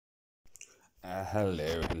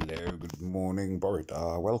Hello, good morning,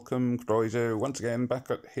 Borita. Welcome, Croizo, once again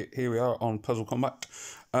back at here we are on Puzzle Combat.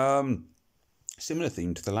 Similar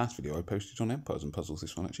theme to the last video I posted on Empires and Puzzles.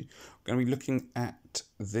 This one actually, we're going to be looking at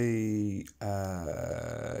the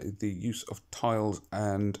use of tiles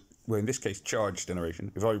and, well, in this case, charge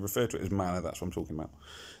generation. If I refer to it as mana, that's what I'm talking about.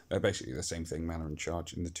 They're basically the same thing, mana and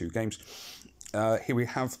charge, in the two games. Here we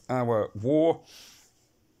have our war.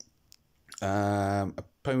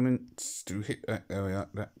 Opponents to hit that. There we are,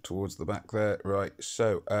 that towards the back there. Right,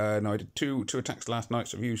 so no, I did two attacks last night,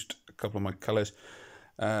 so I've used a couple of my colours.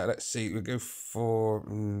 Let's see, we'll go for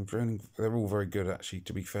droning. They're all very good, actually,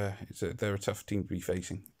 to be fair. They're a tough team to be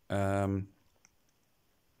facing. I'm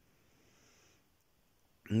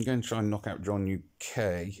going to try and knock out John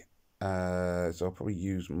UK. So I'll probably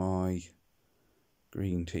use my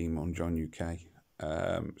green team on John UK.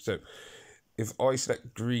 So if I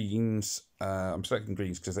select greens, I'm selecting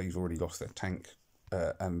greens because they've already lost their tank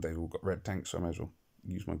and they've all got red tanks, so I might as well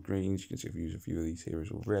use my greens. You can see I've used a few of these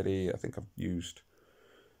heroes already. I think I've used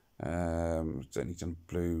certainly some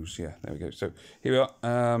blues. Yeah, there we go. So here we are.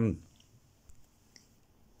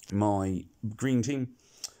 My green team.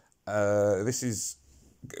 This is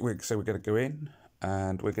so we're going to go in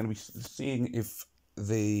and we're going to be seeing if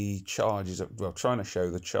the charge is, well, trying to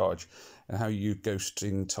show the charge and how you use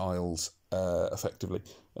ghosting tiles effectively.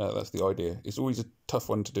 That's the idea. It's always a tough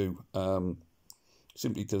one to do,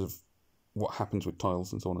 simply because of what happens with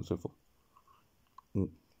tiles and so on and so forth.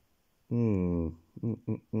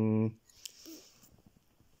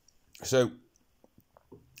 So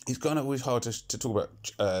it's kind of always hard to talk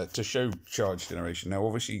about to show charge generation. Now,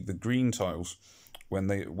 obviously, the green tiles, when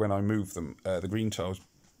I move them, the green tiles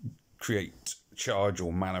create charge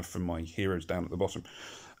or mana from my heroes down at the bottom.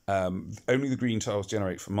 Only the green tiles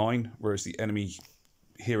generate for mine, whereas the enemy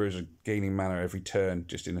heroes are gaining mana every turn,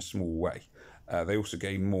 just in a small way. They also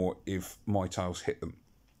gain more if my tiles hit them.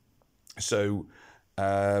 So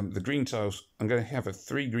the green tiles, I'm going to have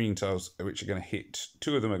 3 green tiles which are going to hit.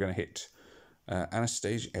 2 of them are going to hit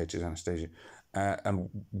Anastasia, it is Anastasia, and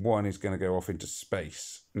 1 is going to go off into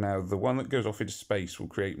space. Now, the one that goes off into space will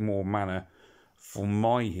create more mana for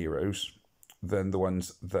my heroes than the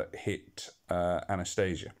ones that hit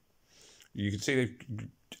Anastasia. You can see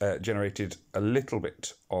they've generated a little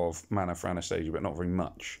bit of mana for Anastasia, but not very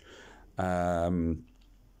much. So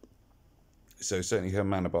certainly her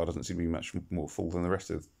mana bar doesn't seem to be much more full than the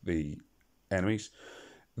rest of the enemies.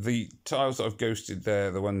 The tiles that I've ghosted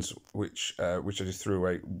there, the ones which I just threw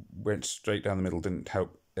away, went straight down the middle, didn't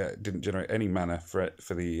help. Didn't generate any mana for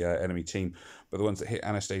the enemy team, but the ones that hit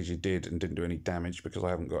Anastasia did and didn't do any damage because I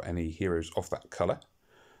haven't got any heroes of that colour.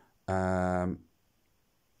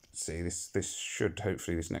 See, this should,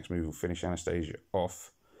 hopefully this next move will finish Anastasia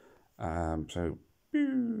off. So,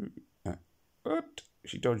 what?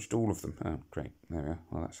 She dodged all of them. Oh, great. There we are.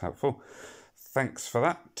 Well, that's helpful. Thanks for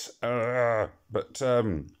that. But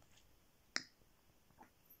that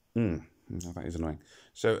is annoying.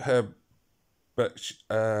 So her, but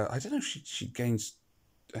I don't know if she gains.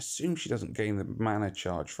 I assume she doesn't gain the mana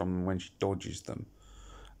charge from when she dodges them.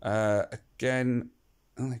 Again,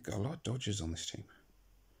 oh, they've got a lot of dodges on this team.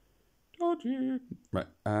 Dodging. Right.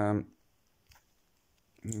 I'm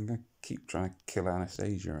gonna keep trying to kill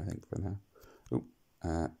Anastasia, I think, for now. Oh,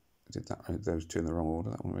 I did that right. Those 2 in the wrong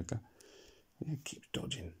order. That one right there. Yeah, keeps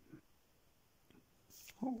dodging.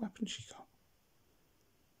 What weapon she got?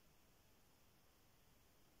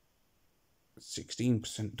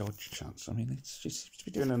 16% dodge chance. I mean, she seems to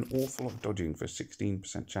be doing an awful lot of dodging for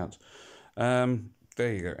 16% chance.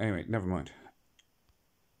 There you go. Anyway, never mind.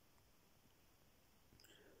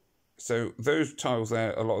 So those tiles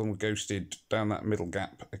there, a lot of them were ghosted down that middle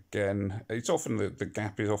gap again. It's often the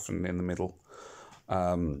gap is often in the middle,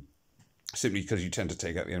 simply because you tend to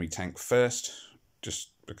take out the enemy tank first,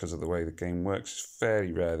 just because of the way the game works. It's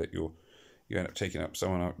fairly rare that you end up taking up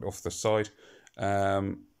someone off the side.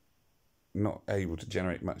 Not able to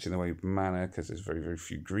generate much in the way of mana because there's very, very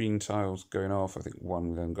few green tiles going off. I think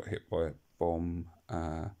 1 of them got hit by a bomb.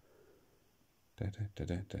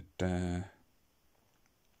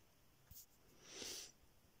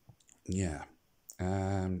 Yeah,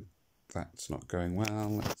 that's not going well.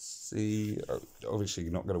 Let's see. Obviously,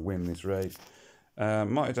 you're not going to win this raid.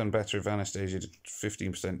 Might have done better if Anastasia did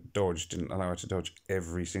 15% dodge, didn't allow her to dodge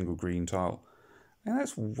every single green tile. And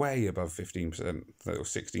that's way above 15% or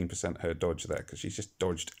 16% her dodge there, because she's just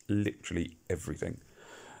dodged literally everything.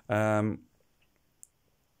 There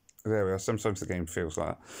we are. Sometimes the game feels like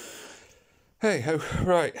that. Hey ho,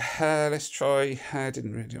 right, let's try,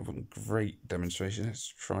 didn't really have a great demonstration. Let's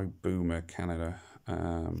try Boomer Canada.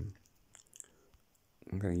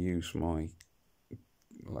 I'm going to use my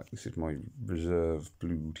like this is my reserve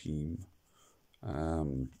blue team.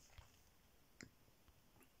 Oh,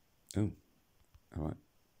 all right.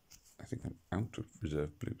 I think I'm out of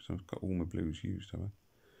reserve blue, so I've got all my blues used, have I?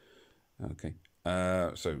 Okay.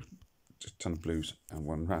 So just a ton of blues and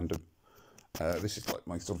one random. This is like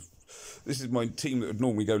my this is my team that would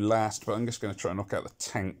normally go last, but I'm just going to try and knock out the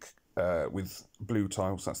tank with blue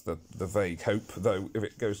tiles. That's the vague hope, though if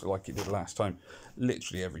it goes like it did last time,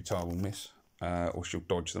 literally every tile will miss, or she'll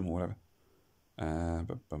dodge them or whatever.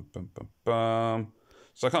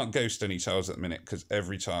 So I can't ghost any tiles at the minute because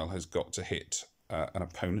every tile has got to hit an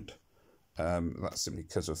opponent. That's simply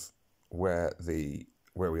because of where we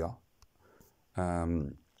are.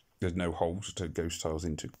 There's no holes to ghost tiles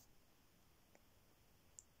into.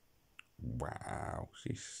 Wow,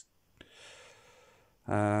 she's.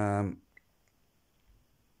 Hopefully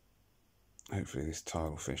this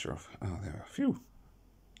tile will finish her off. Oh, there are a few.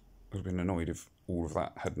 I would have been annoyed if all of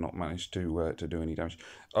that had not managed to do any damage.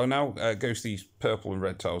 I'll now ghost these purple and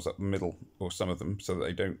red tiles up the middle, or some of them, so that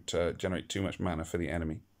they don't generate too much mana for the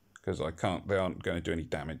enemy. Because they aren't going to do any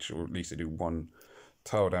damage, or at least they do 1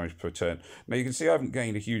 tile damage per turn. Now you can see I haven't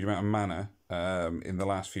gained a huge amount of mana in the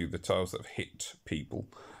last few of the tiles that have hit people.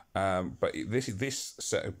 But this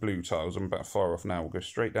set of blue tiles, I'm about far off now, will go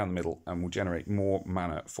straight down the middle and will generate more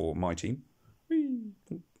mana for my team. Whee!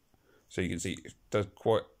 So you can see it does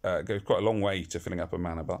goes quite a long way to filling up a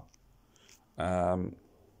mana bar.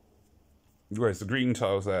 Whereas the green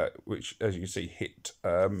tiles there, which as you can see hit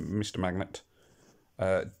Mr. Magnet,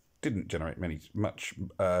 didn't generate much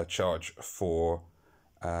charge for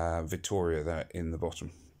Vittoria there in the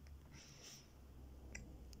bottom.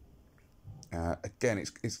 Again,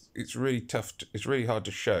 it's really tough. It's really hard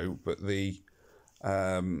to show, but the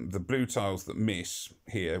blue tiles that miss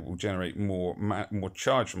here will generate more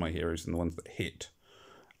charge for my heroes than the ones that hit.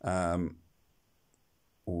 Although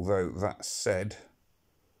that said,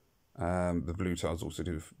 the blue tiles also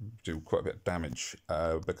do quite a bit of damage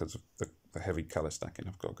because of the heavy colour stacking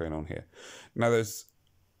I've got going on here. Now there's.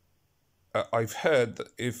 I've heard that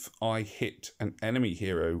if I hit an enemy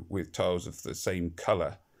hero with tiles of the same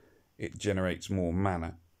colour, it generates more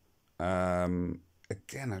mana.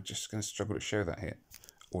 Again, I'm just going to struggle to show that here,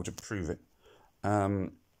 or to prove it.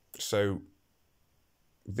 So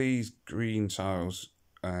these green tiles,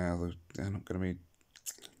 they're not going to be...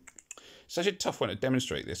 It's such a tough one to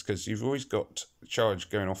demonstrate this, because you've always got charge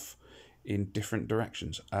going off in different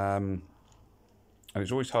directions. And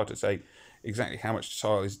it's always hard to say exactly how much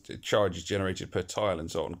charge is generated per tile and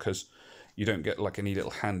so on, because you don't get like any little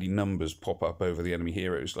handy numbers pop up over the enemy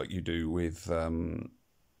heroes like you do with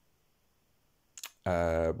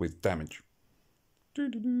damage.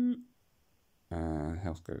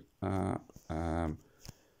 Health goes up.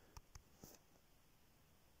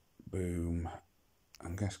 Boom.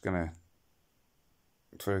 I'm just gonna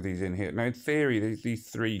throw these in here. Now, in theory, these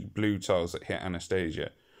 3 blue tiles that hit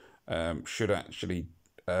Anastasia should actually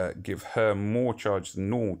give her more charge than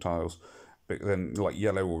normal tiles, than like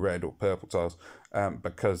yellow or red or purple tiles,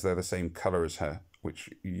 because they're the same colour as her, which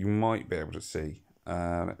you might be able to see.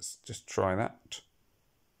 Let's just try that.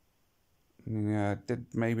 Yeah, did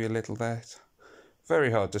maybe a little there.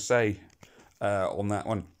 Very hard to say on that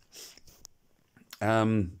one.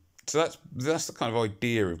 So that's the kind of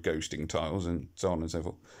idea of ghosting tiles and so on and so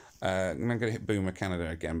forth. I'm going to hit Boomer Canada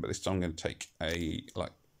again, but this time I'm going to take a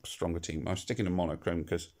stronger team. I'm sticking to monochrome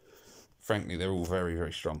because, frankly, they're all very,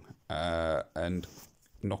 very strong. And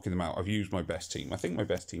knocking them out, I've used my best team. I think my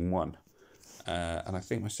best team won. And I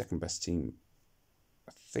think my second best team,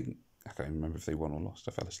 I can't even remember if they won or lost.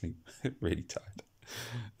 I fell asleep. Really tired.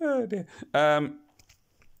 Oh, dear.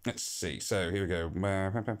 Let's see. So, here we go.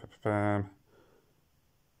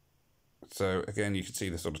 So, again, you can see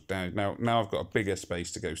the sort of damage. Now I've got a bigger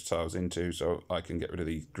space to ghost tiles into, so I can get rid of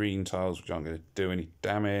these green tiles, which aren't going to do any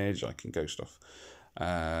damage. I can ghost off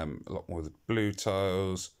a lot more of the blue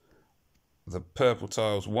tiles. The purple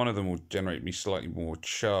tiles, one of them will generate me slightly more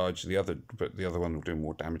charge. But the other one will do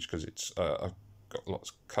more damage because it's I've got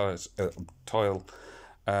lots of colours, tile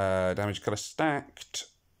damage colour stacked,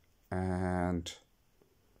 and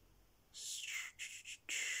similar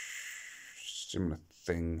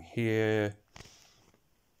thing here.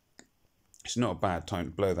 It's not a bad time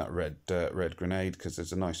to blow that red grenade because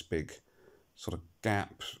there's a nice big sort of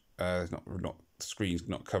gap. It's not the screen's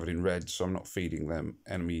not covered in red, so I'm not feeding them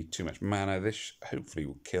enemy too much mana. This hopefully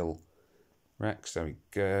will kill Rex. There we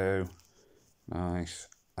go. Nice.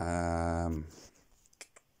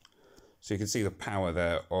 So you can see the power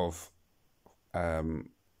there of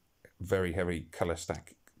very heavy colour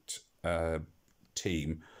stacked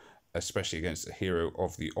team, especially against a hero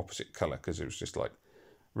of the opposite colour, because it was just like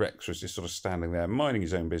Rex was just sort of standing there minding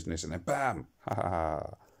his own business, and then bam, ha ha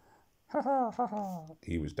ha, ha ha ha ha,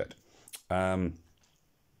 he was dead.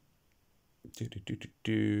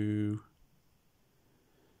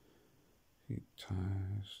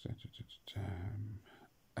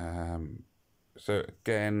 So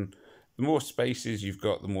again, the more spaces you've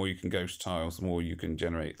got, the more you can ghost tiles, the more you can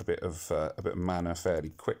generate a bit of mana fairly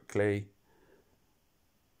quickly.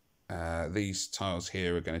 These tiles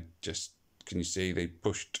here are going to just, can you see they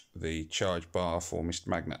pushed the charge bar for Mr.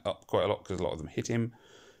 Magnet up quite a lot because a lot of them hit him.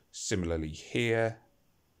 Similarly here.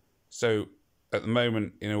 So at the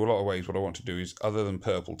moment, in a lot of ways, what I want to do is, other than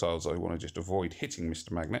purple tiles, I want to just avoid hitting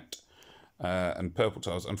Mr. Magnet. And purple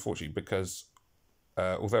tiles, unfortunately, because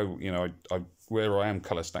although, you know, where I am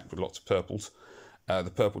colour stacked with lots of purples, the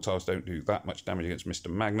purple tiles don't do that much damage against Mr.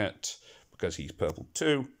 Magnet because he's purple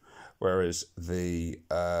too. Whereas the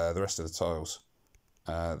rest of the tiles,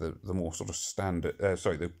 the more sort of standard,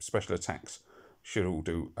 the special attacks should all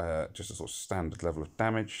do just a sort of standard level of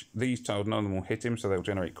damage. These tiles, none of them will hit him, so they'll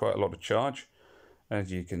generate quite a lot of charge.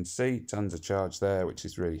 As you can see, tons of charge there, which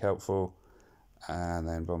is really helpful. And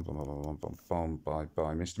then boom, boom, boom, boom, boom, boom, bye,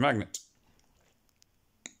 bye, Mr. Magnet.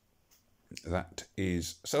 That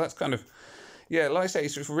is, so that's kind of, yeah, like I say,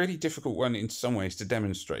 it's a really difficult one in some ways to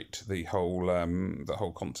demonstrate the whole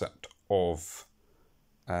concept of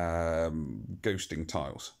ghosting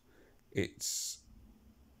tiles. It's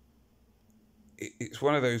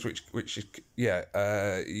one of those which is, yeah,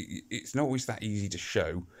 it's not always that easy to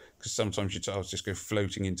show because sometimes your tiles just go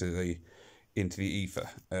floating into the ether,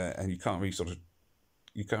 and you can't really sort of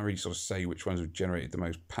say which ones have generated the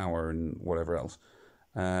most power and whatever else.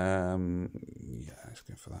 Yeah, let's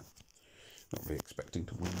go for that. Not really expecting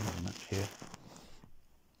to win very much here.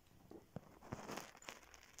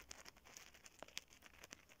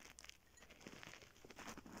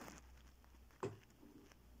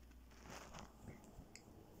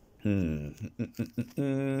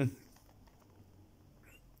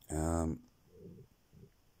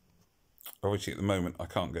 Obviously, at the moment, I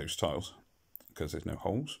can't ghost tiles because there's no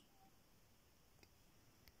holes.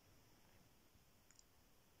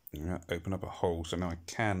 Open up a hole, so now I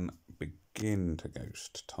can begin to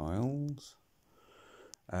ghost tiles.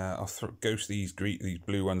 I'll ghost these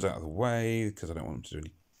blue ones out of the way because I don't want them to do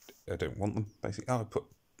any. I don't want them basically. Oh,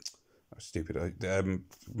 that's stupid. I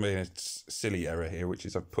made a silly error here, which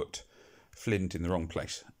is I've put Flint in the wrong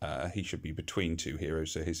place. He should be between two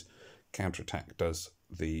heroes, so his counterattack does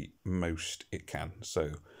the most it can.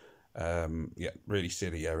 So yeah, really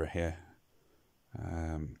silly error here.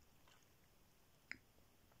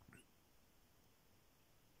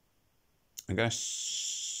 I'm going to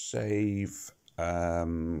save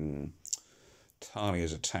Talia's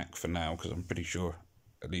attack for now because I'm pretty sure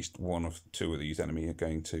at least one of two of these enemy are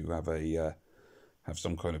going to have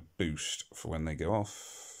some kind of boost for when they go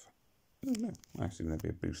off. No, I assume there'd be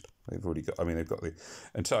a boost. They've already got. I mean, they've got the.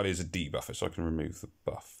 And Talia's a debuffer, so I can remove the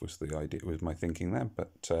buff. Was the idea? Was my thinking there,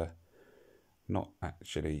 but not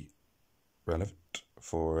actually relevant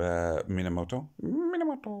for Minamoto.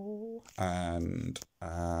 And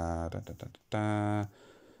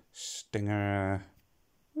Stinger.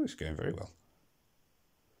 Oh, it's going very well.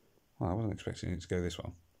 Well, I wasn't expecting it to go this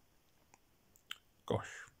well.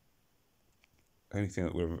 Gosh. The only thing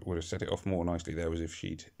that would have set it off more nicely there was if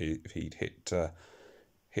he'd hit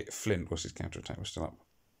Flint whilst his counterattack was still up.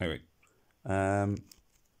 Anyway.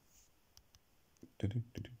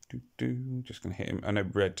 Just going to hit him. I know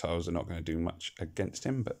red tiles are not going to do much against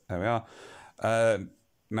him, but there we are.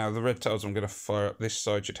 Now the red tiles I'm going to fire up this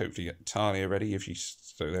side should hopefully get Talia ready.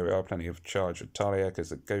 So there we are, plenty of charge with Talia because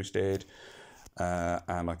they're ghosted.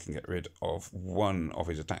 And I can get rid of one of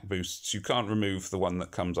his attack boosts. You can't remove the one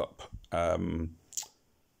that comes up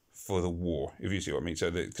for the war, if you see what I mean.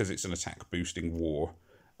 So because it's an attack boosting war,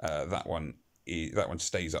 that one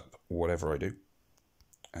stays up whatever I do.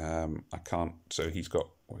 I can't. So he's got,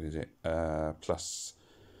 what is it? Plus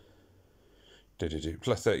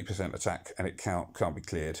 30% attack, and it can't be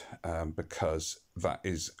cleared because that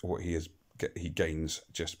is what he gains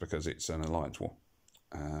just because it's an alliance war.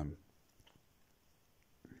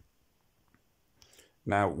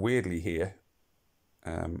 Now, weirdly here,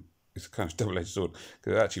 it's a kind of double-edged sword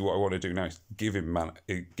because actually what I want to do now is give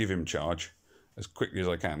him charge as quickly as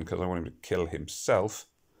I can because I want him to kill himself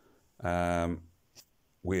by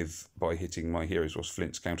hitting my heroes whilst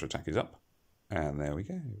Flint's counterattack is up, and there we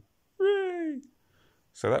go. Hooray!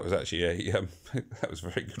 So that was actually that was a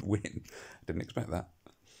very good win. Didn't expect that.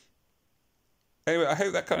 Anyway, I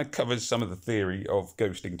hope that kind of covers some of the theory of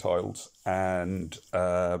ghosting tiles and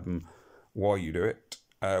why you do it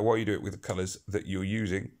with the colours that you're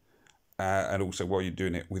using. and also while you're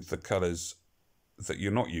doing it with the colours that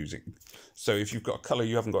you're not using. So if you've got a colour,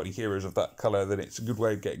 you haven't got any heroes of that colour, then it's a good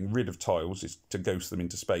way of getting rid of tiles is to ghost them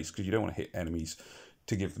into space, because you don't want to hit enemies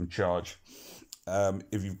to give them charge.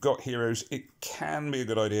 If you've got heroes, it can be a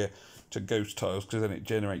good idea to ghost tiles, because then it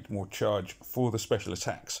generates more charge for the special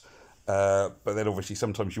attacks. But then obviously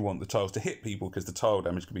sometimes you want the tiles to hit people, because the tile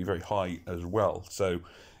damage can be very high as well. So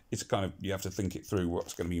it's kind of, you have to think it through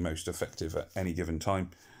what's going to be most effective at any given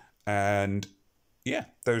time. And yeah,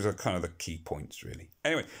 those are kind of the key points, really.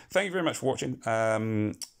 Anyway, thank you very much for watching.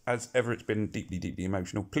 As ever, it's been deeply, deeply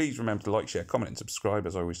emotional. Please remember to like, share, comment, and subscribe,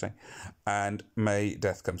 as I always say. And may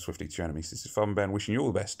death come swiftly to your enemies. This is Farmer Ben, wishing you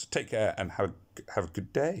all the best. Take care and have a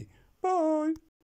good day.